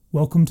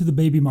Welcome to the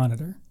Baby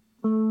Monitor.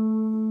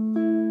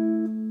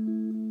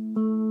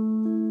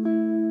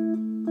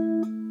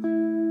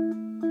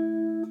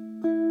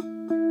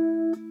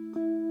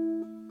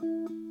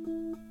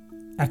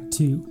 Act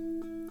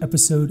 2,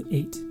 Episode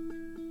 8.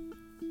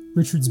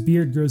 Richard's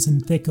beard grows in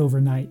thick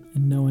overnight,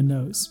 and no one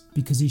knows,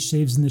 because he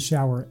shaves in the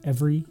shower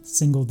every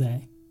single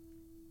day.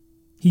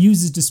 He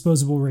uses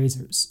disposable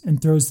razors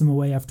and throws them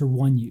away after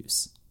one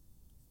use.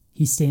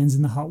 He stands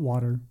in the hot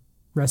water,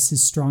 rests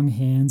his strong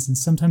hands and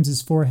sometimes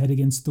his forehead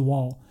against the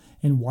wall,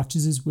 and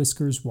watches his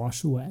whiskers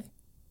wash away.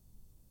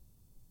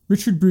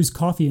 Richard brews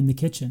coffee in the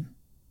kitchen.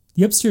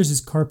 The upstairs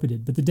is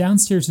carpeted, but the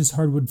downstairs is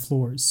hardwood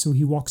floors, so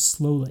he walks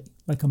slowly,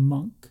 like a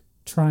monk,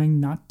 trying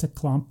not to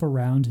clomp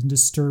around and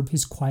disturb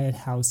his quiet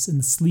house and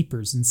the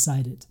sleepers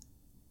inside it.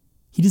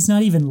 He does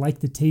not even like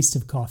the taste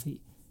of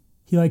coffee.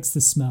 He likes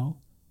the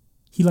smell.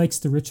 He likes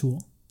the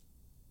ritual.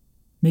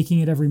 Making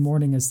it every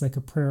morning is like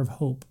a prayer of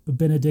hope, a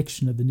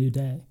benediction of the new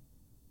day.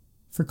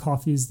 For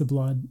coffee is the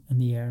blood and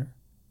the air,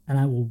 and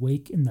I will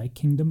wake in thy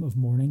kingdom of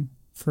morning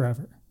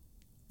forever.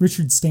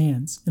 Richard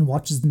stands and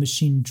watches the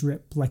machine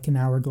drip like an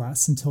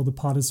hourglass until the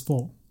pot is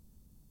full.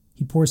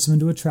 He pours some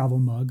into a travel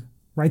mug,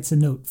 writes a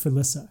note for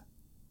Lissa,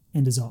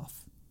 and is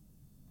off.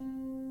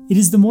 It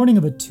is the morning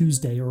of a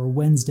Tuesday or a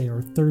Wednesday or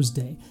a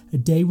Thursday, a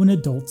day when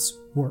adults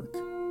work.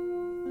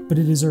 But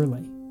it is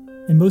early,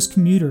 and most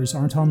commuters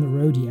aren't on the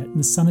road yet, and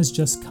the sun is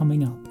just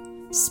coming up,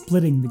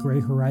 splitting the gray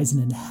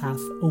horizon in half,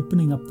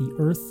 opening up the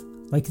earth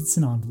like it's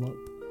an envelope.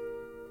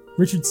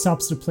 Richard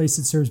stops at a place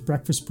that serves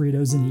breakfast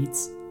burritos and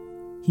eats.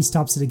 He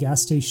stops at a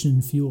gas station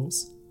and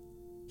fuels.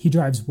 He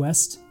drives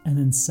west and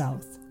then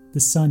south,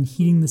 the sun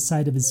heating the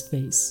side of his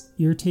face,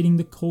 irritating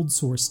the cold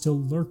sore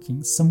still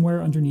lurking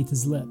somewhere underneath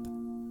his lip.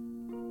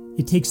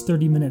 It takes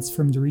 30 minutes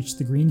for him to reach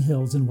the green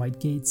hills and white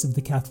gates of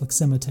the Catholic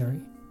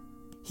cemetery.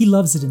 He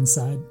loves it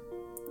inside.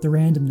 The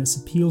randomness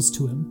appeals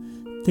to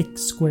him. Thick,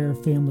 square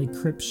family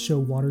crypts show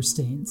water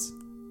stains.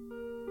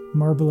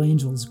 Marble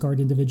angels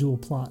guard individual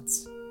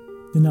plots.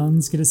 The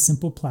nuns get a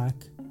simple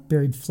plaque,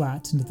 buried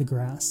flat into the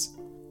grass.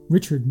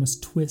 Richard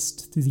must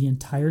twist through the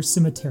entire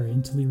cemetery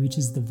until he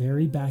reaches the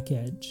very back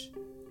edge.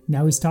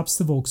 Now he stops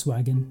the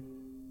Volkswagen.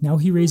 Now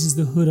he raises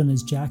the hood on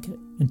his jacket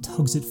and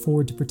tugs it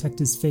forward to protect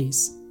his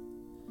face.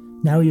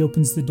 Now he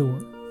opens the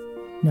door.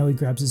 Now he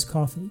grabs his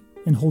coffee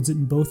and holds it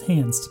in both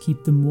hands to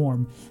keep them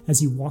warm as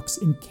he walks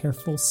in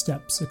careful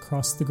steps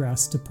across the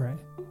grass to pray.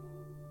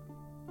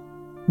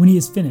 When he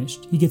is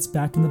finished, he gets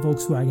back in the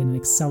Volkswagen and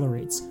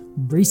accelerates,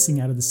 racing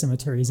out of the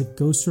cemetery as if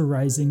ghosts are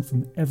rising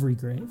from every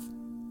grave.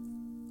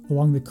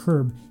 Along the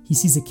curb, he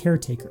sees a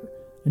caretaker,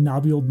 a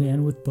knobby old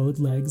man with bowed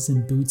legs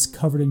and boots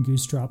covered in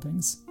goose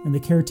droppings, and the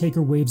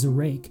caretaker waves a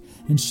rake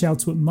and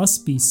shouts what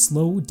must be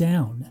 "slow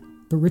down."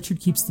 But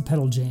Richard keeps the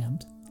pedal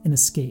jammed and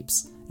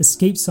escapes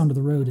onto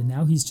the road, and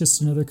now he's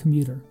just another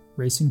commuter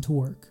racing to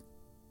work.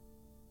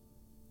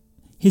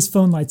 His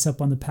phone lights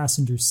up on the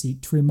passenger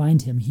seat to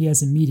remind him he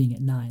has a meeting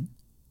at 9.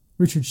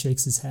 Richard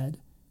shakes his head.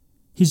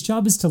 His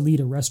job is to lead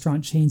a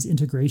restaurant chain's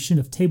integration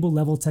of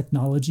table-level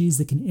technologies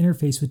that can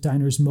interface with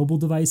diners' mobile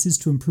devices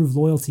to improve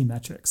loyalty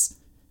metrics.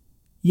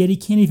 Yet he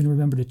can't even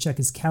remember to check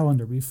his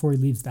calendar before he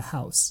leaves the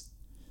house.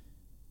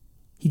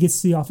 He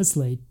gets to the office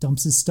late,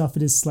 dumps his stuff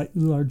at his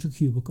slightly larger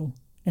cubicle,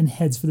 and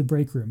heads for the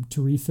break room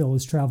to refill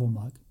his travel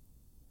mug.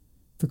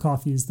 For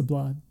coffee is the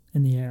blood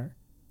and the air,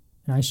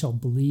 and I shall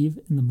believe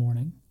in the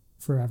morning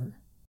forever.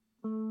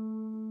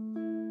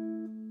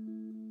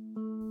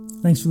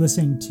 Thanks for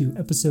listening to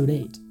Episode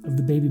 8 of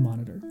The Baby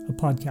Monitor, a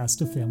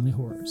podcast of family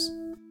horrors.